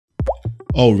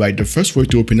Alright, the first way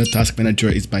to open the task manager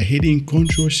is by hitting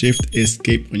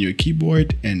Ctrl-Shift-Escape on your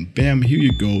keyboard, and bam, here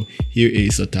you go, here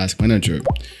is the task manager.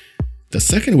 The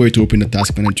second way to open the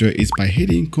task manager is by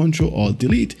hitting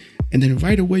CtrlAltDelete, and then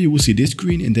right away you will see this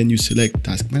screen, and then you select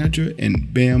task manager,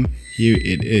 and bam, here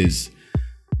it is.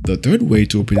 The third way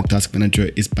to open the task manager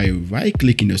is by right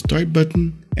clicking the start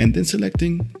button and then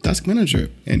selecting task manager,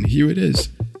 and here it is.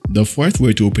 The fourth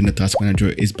way to open the task manager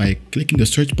is by clicking the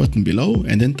search button below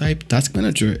and then type task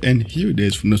manager, and here it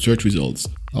is from the search results.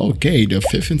 Okay, the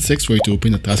fifth and sixth way to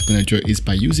open the task manager is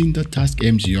by using the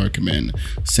taskmgr command.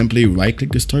 Simply right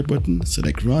click the start button,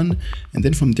 select run, and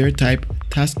then from there type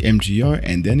taskmgr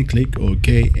and then click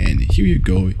OK, and here you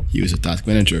go, here is the task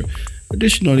manager.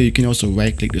 Additionally, you can also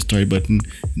right click the start button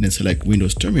and then select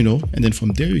Windows Terminal, and then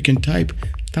from there you can type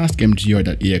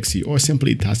taskmgr.exe or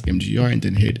simply taskmgr and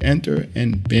then hit enter,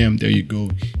 and bam, there you go,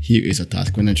 here is a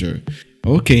task manager.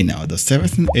 Okay, now the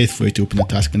seventh and eighth way to open the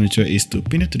task manager is to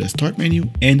pin it to the start menu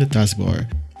and the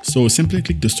taskbar. So simply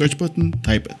click the search button,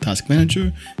 type task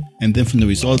manager, and then from the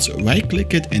results right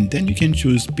click it, and then you can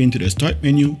choose pin to the start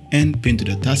menu and pin to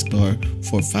the taskbar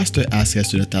for faster access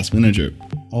to the task manager.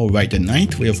 Alright, the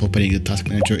ninth way of opening the task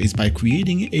manager is by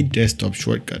creating a desktop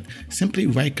shortcut. Simply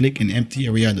right click an empty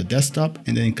area on the desktop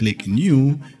and then click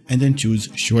new and then choose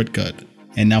shortcut.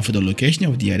 And now for the location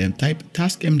of the item, type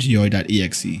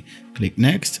taskmgr.exe. Click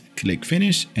next, click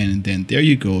finish, and then there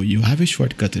you go, you have a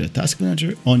shortcut to the task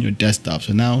manager on your desktop.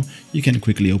 So now you can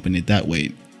quickly open it that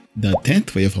way. The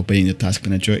 10th way of opening the task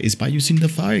manager is by using the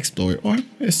File Explorer or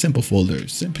a simple folder.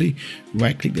 Simply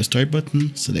right click the start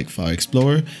button, select File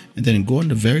Explorer, and then go on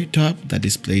the very top that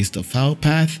displays the file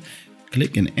path,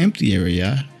 click an empty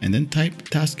area and then type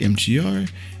taskmgr,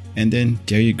 and then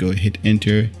there you go, hit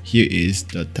enter. Here is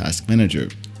the task manager.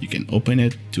 You can open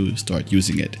it to start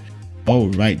using it.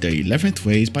 Alright, the 11th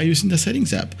way is by using the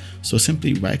settings app. So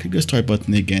simply right click the start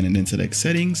button again and then select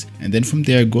settings, and then from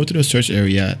there go to the search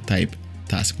area, type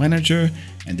task manager,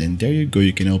 and then there you go,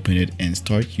 you can open it and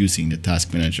start using the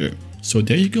task manager. So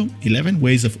there you go, 11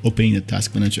 ways of opening the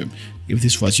task manager. If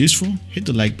this was useful, hit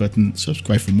the like button,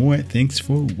 subscribe for more. Thanks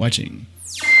for watching.